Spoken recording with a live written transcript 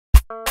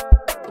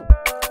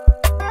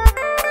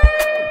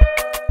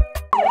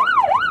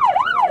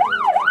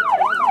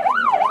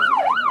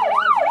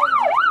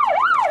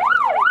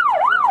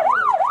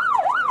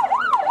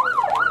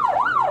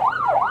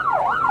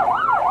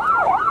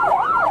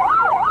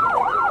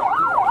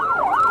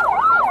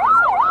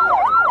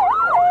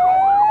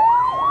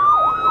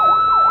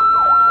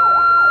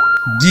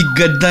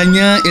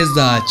Digadanya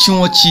eza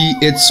chinwachi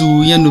Etsu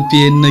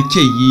Nupe na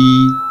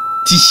keyi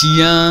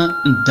tishiya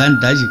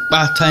ndandaji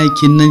pata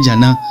kinan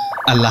jana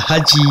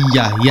Alhaji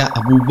Yahaya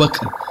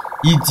Abubakar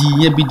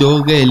yidi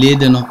yabido ga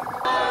eleda no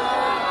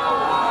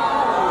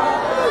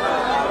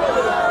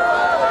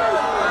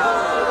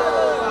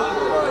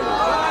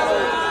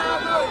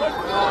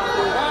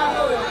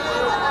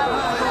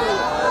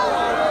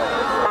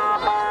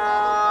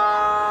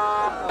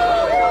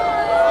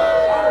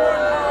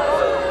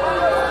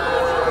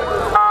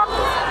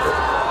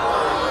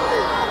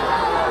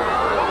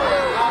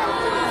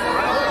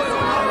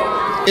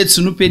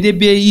Etsu Nupe de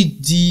be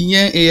yidi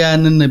yan eya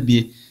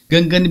nanabe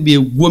gangan be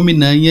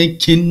gwamina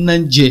yankin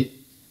Niger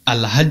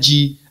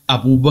Alhaji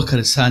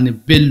Abubakar Sani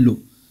Bello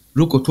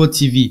Rukoto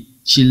TV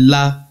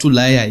chilla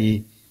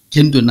tulayaye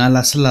kendo na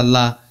la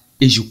salala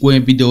ejiko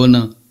en video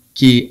nan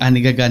ke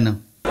anigaga nan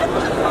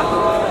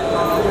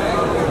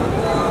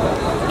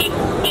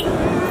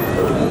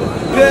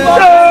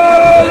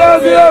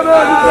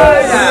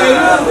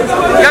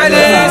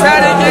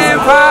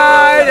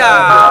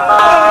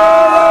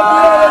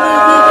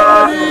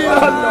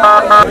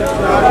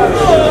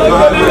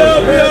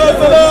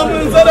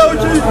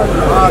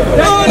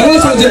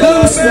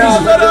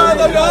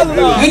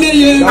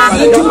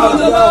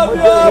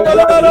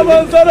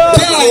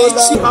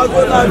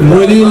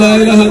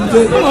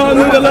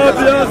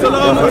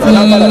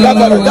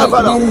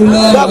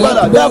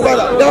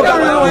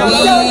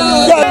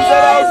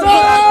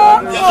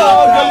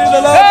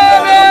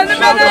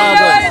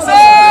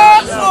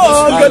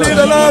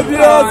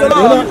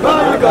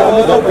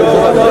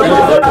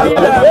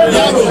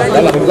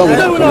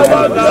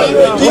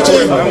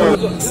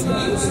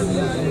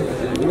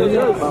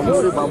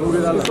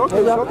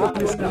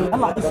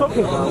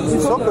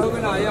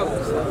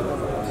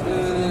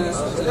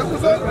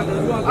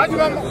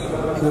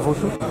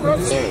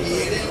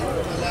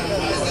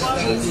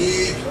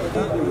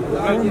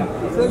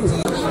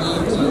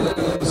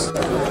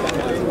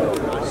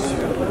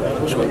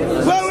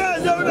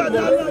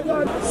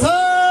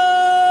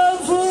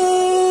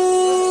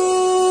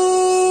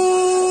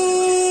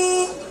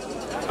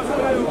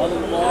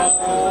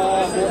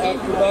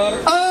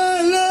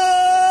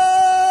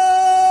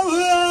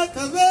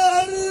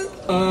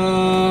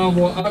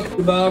Allahu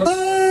Akbar.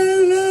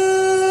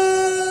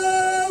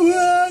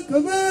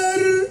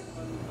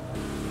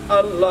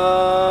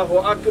 Allahu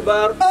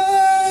Akbar.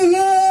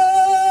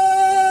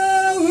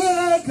 Allahu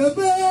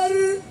Akbar.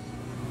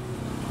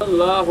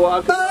 Allahu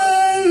Akbar.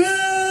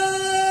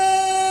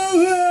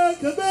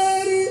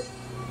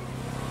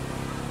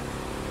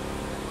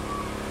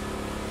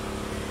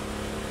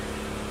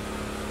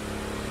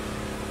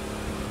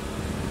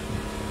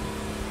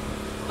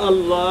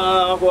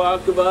 Allahu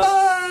Akbar.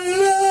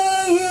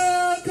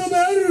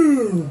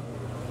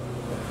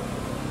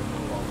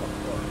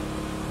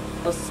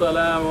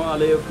 Assalamu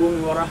alaikum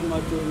wa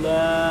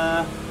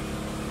rahmatullah.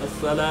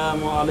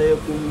 Assalamu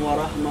alaikum wa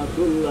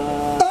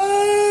rahmatullah.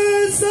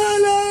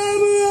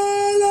 Assalamu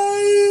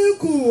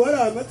alaikum wa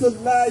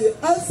rahmatullah.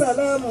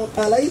 Assalamu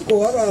alaikum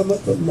wa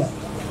rahmatullah.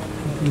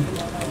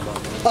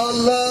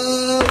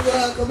 Allahu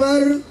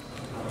Akbar.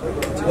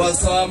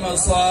 وصام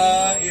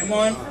صائم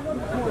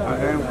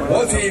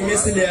وفي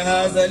مثل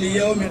هذا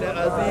اليوم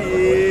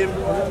العظيم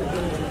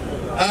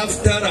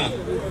أفطر.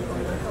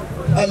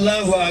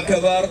 الله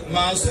أكبر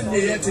مع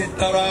سنية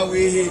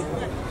التراويح.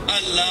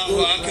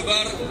 الله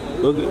أكبر.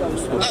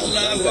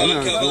 الله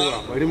أكبر.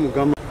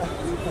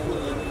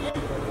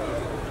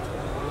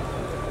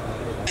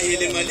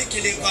 الملك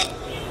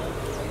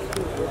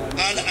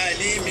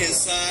العليم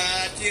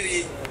الساتر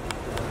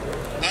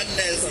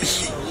الذي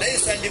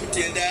ليس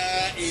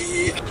لابتدائه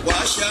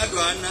وأشهد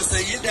أن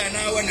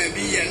سيدنا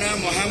ونبينا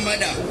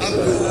محمد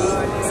عبده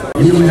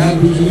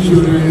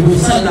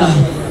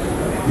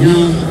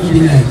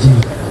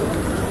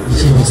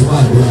Sheikh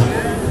subhanahu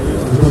wa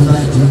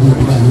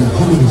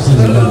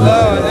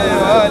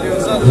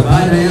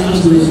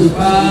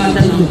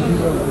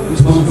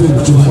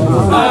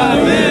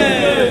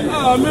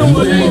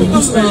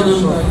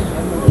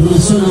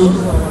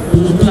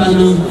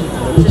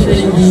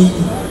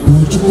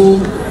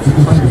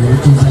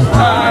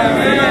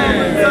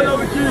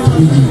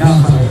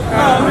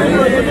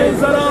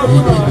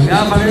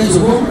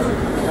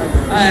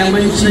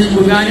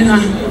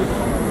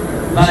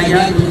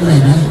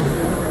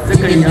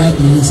Sekarang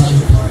ini saya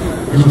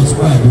lebih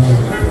suka dua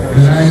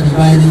gerai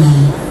bayi ni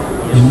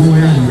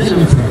yang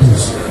dalam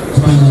fokus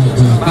supaya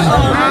jawab.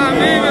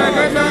 Amin.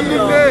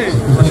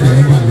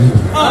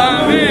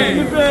 Amin.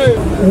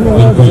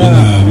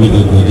 Alhamdulillah,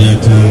 kita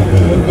berjaya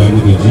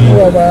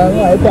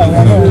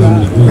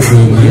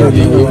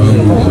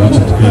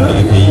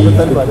berbahagia.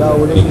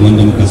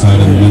 Kita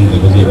kesaran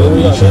mengajar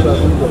insyaallah.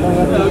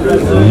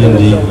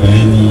 Ini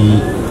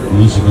bayani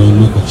musuh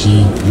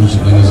lokaci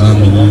musuh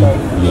zamani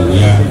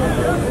ya.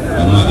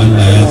 Amma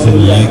Allah ya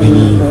sani ya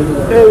gani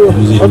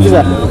kuma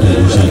zai nuna da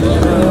insha Allah.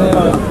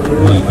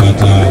 Muna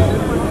fata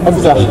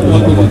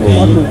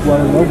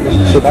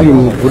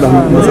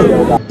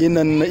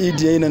inan na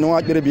idiye na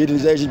wa kirbe idin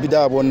zai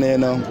bida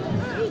wannan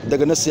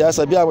daga na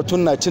siyasa biya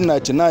batun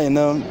 1999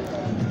 na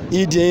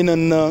idiye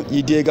nan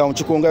idiye ga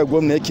wuci ko ngai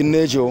gwamna yakin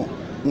nejo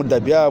mu da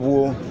biya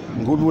abu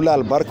ngulula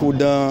albarku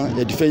da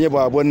ya difenye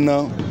babon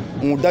nan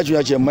mu daju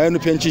ya je mai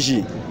nufin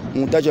cici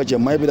mu daju ya je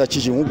mai bida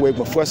cici mu goyi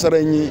mafuwa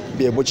saranyi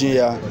be bucin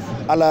ya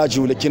ala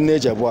julekin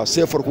neja buwa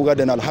sai farko ga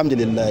da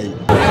alhamdulillah.